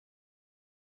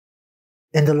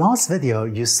In the last video,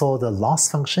 you saw the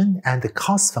loss function and the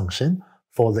cost function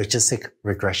for logistic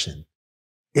regression.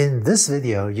 In this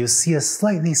video, you'll see a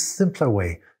slightly simpler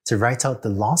way to write out the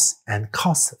loss and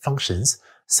cost functions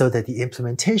so that the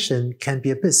implementation can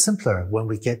be a bit simpler when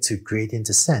we get to gradient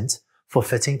descent for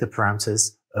fitting the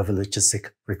parameters of a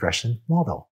logistic regression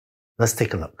model. Let's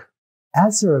take a look.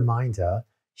 As a reminder,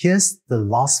 here's the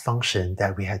loss function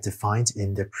that we had defined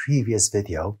in the previous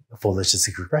video for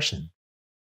logistic regression.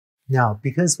 Now,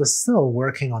 because we're still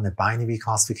working on a binary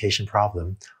classification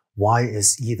problem, y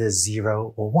is either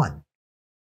 0 or 1.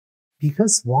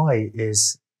 Because y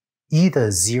is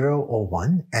either 0 or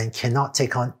 1 and cannot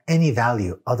take on any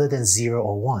value other than 0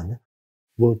 or 1,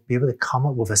 we'll be able to come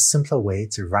up with a simpler way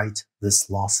to write this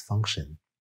loss function.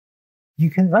 You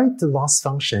can write the loss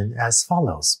function as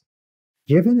follows.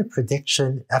 Given a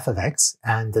prediction f of x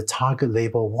and the target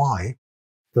label y,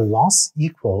 the loss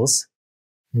equals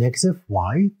negative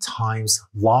y times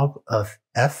log of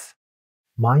f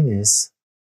minus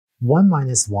 1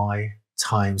 minus y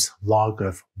times log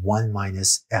of 1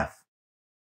 minus f.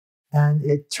 And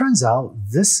it turns out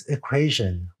this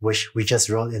equation, which we just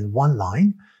wrote in one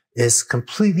line, is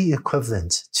completely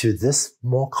equivalent to this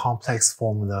more complex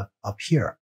formula up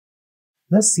here.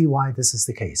 Let's see why this is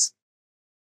the case.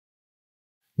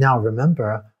 Now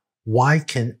remember, y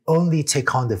can only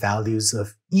take on the values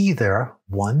of either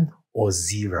 1 or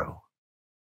 0.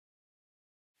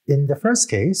 In the first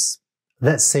case,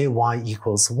 let's say y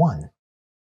equals 1.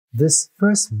 This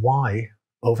first y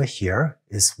over here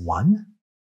is 1,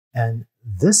 and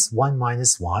this 1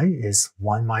 minus y is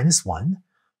 1 minus 1,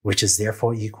 which is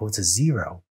therefore equal to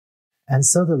 0. And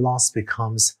so the loss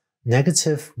becomes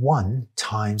negative 1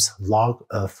 times log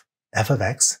of f of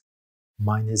x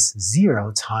minus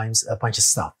 0 times a bunch of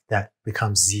stuff that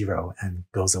becomes 0 and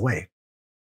goes away.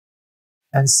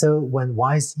 And so when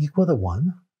y is equal to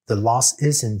 1, the loss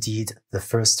is indeed the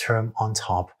first term on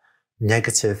top,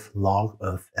 negative log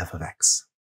of f of x.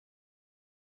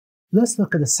 Let's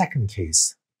look at the second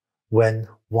case, when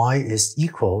y is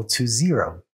equal to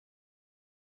 0.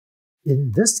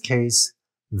 In this case,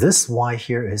 this y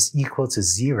here is equal to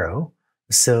 0,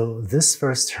 so this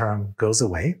first term goes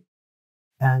away,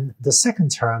 and the second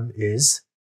term is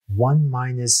 1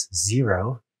 minus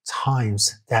 0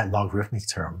 times that logarithmic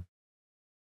term.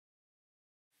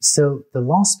 So the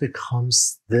loss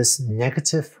becomes this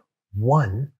negative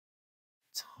 1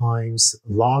 times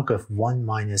log of 1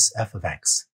 minus f of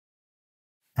x.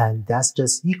 And that's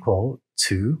just equal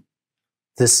to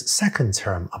this second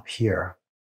term up here.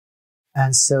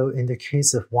 And so in the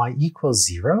case of y equals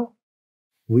 0,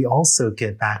 we also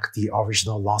get back the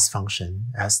original loss function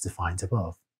as defined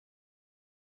above.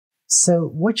 So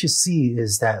what you see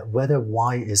is that whether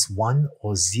y is 1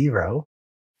 or 0,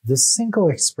 the single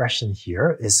expression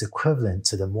here is equivalent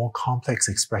to the more complex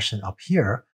expression up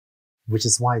here, which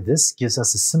is why this gives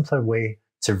us a simpler way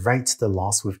to write the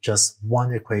loss with just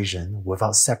one equation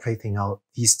without separating out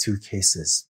these two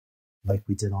cases, like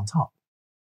we did on top.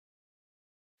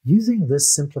 Using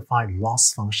this simplified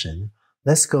loss function,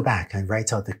 let's go back and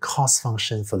write out the cost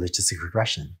function for logistic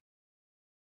regression.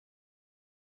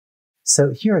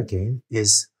 So here again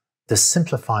is the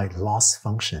simplified loss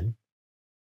function.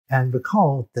 And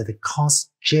recall that the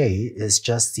cost j is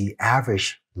just the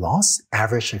average loss,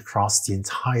 averaged across the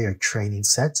entire training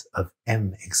set of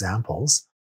m examples.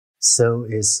 So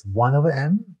is 1 over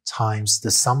m times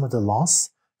the sum of the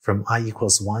loss from I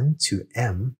equals 1 to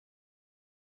m.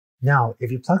 Now,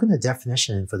 if you plug in the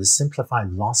definition for the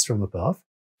simplified loss from above,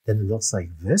 then it looks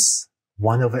like this,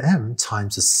 1 over m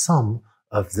times the sum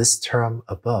of this term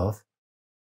above.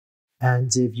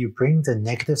 And if you bring the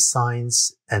negative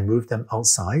signs and move them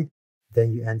outside,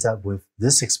 then you end up with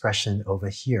this expression over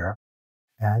here.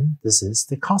 And this is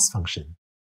the cost function.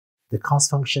 The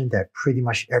cost function that pretty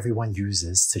much everyone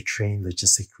uses to train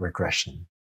logistic regression.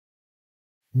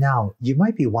 Now, you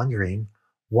might be wondering,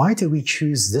 why did we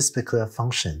choose this particular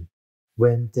function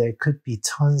when there could be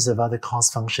tons of other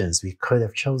cost functions we could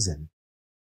have chosen?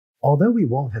 Although we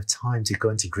won't have time to go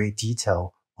into great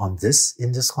detail on this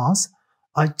in this class,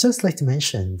 I'd just like to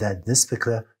mention that this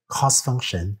particular cost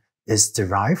function is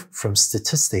derived from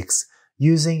statistics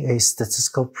using a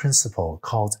statistical principle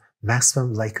called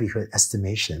maximum likelihood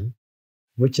estimation,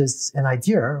 which is an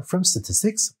idea from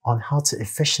statistics on how to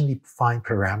efficiently find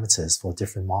parameters for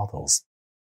different models.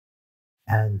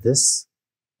 And this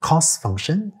cost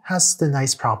function has the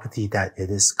nice property that it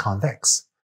is convex.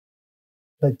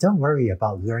 But don't worry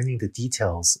about learning the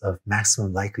details of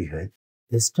maximum likelihood.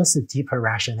 It's just a deeper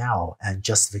rationale and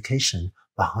justification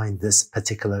behind this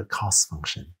particular cost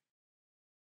function.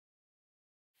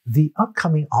 The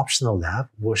upcoming optional lab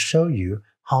will show you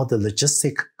how the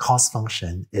logistic cost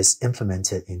function is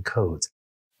implemented in code.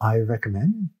 I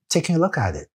recommend taking a look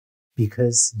at it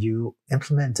because you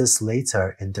implement this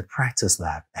later in the practice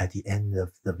lab at the end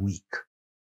of the week.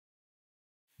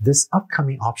 This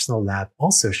upcoming optional lab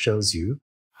also shows you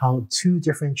how two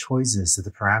different choices of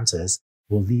the parameters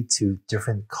will lead to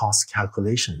different cost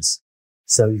calculations.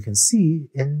 So you can see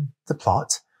in the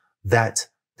plot that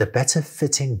the better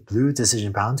fitting blue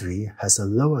decision boundary has a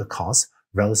lower cost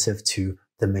relative to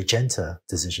the magenta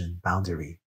decision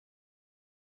boundary.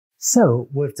 So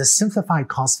with the simplified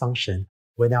cost function,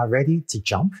 we're now ready to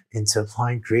jump into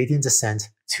applying gradient descent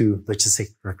to logistic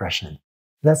regression.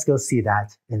 Let's go see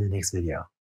that in the next video.